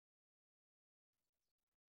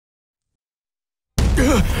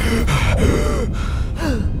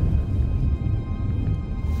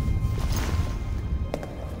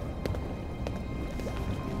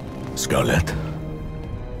Scarlett.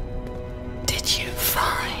 Did you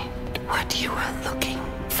find what you were looking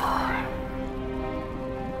for?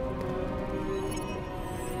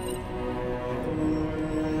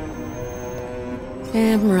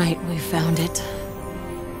 Damn right we found it.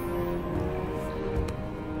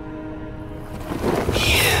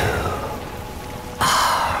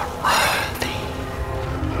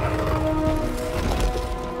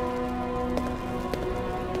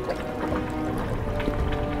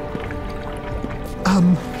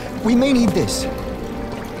 We may need this.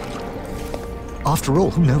 After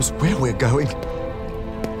all, who knows where we're going?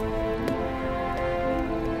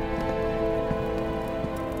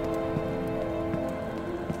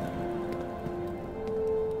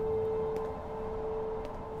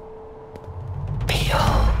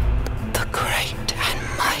 Behold the great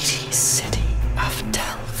and mighty city of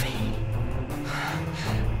Delphi.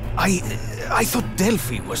 I thought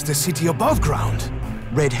Delphi was the city above ground.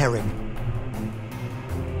 Red herring.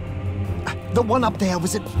 The one up there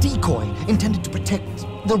was a decoy intended to protect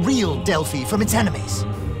the real Delphi from its enemies.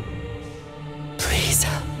 Please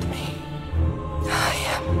help me. I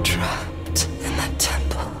am trapped in the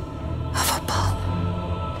temple of Apollo.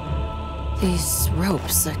 These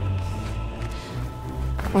ropes,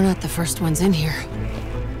 we're not the first ones in here.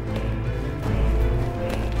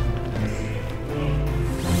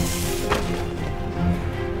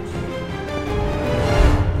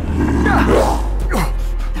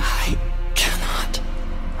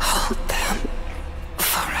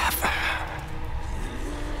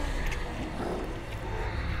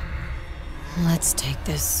 Let's take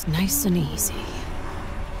this nice and easy.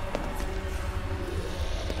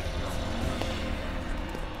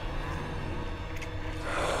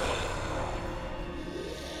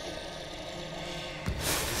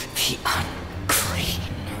 The unclean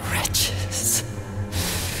wretches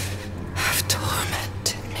have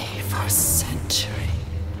tormented me for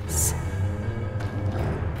centuries.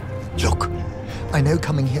 Look, I know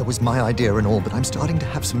coming here was my idea and all, but I'm starting to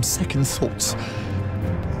have some second thoughts.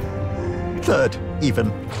 Third, even.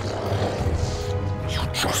 You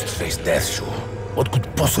just faced death, sure. What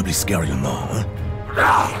could possibly scare you now, huh?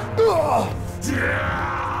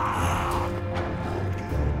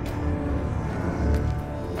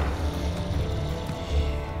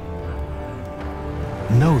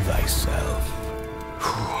 Know thyself.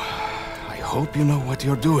 I hope you know what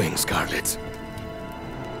you're doing, Scarlett.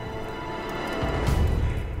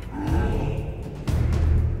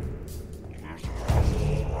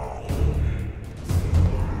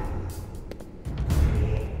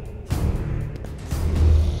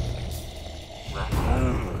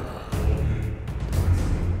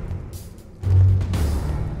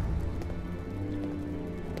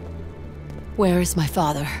 Where is my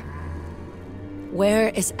father? Where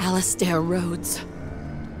is Alistair Rhodes?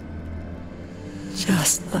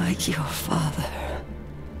 Just like your father,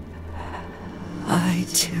 I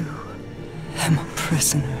too am a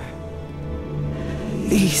prisoner.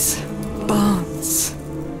 These bonds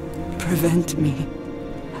prevent me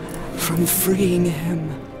from freeing him.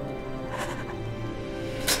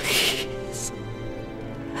 Please,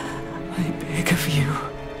 I beg of you,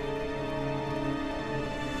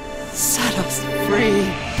 set us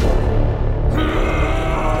free.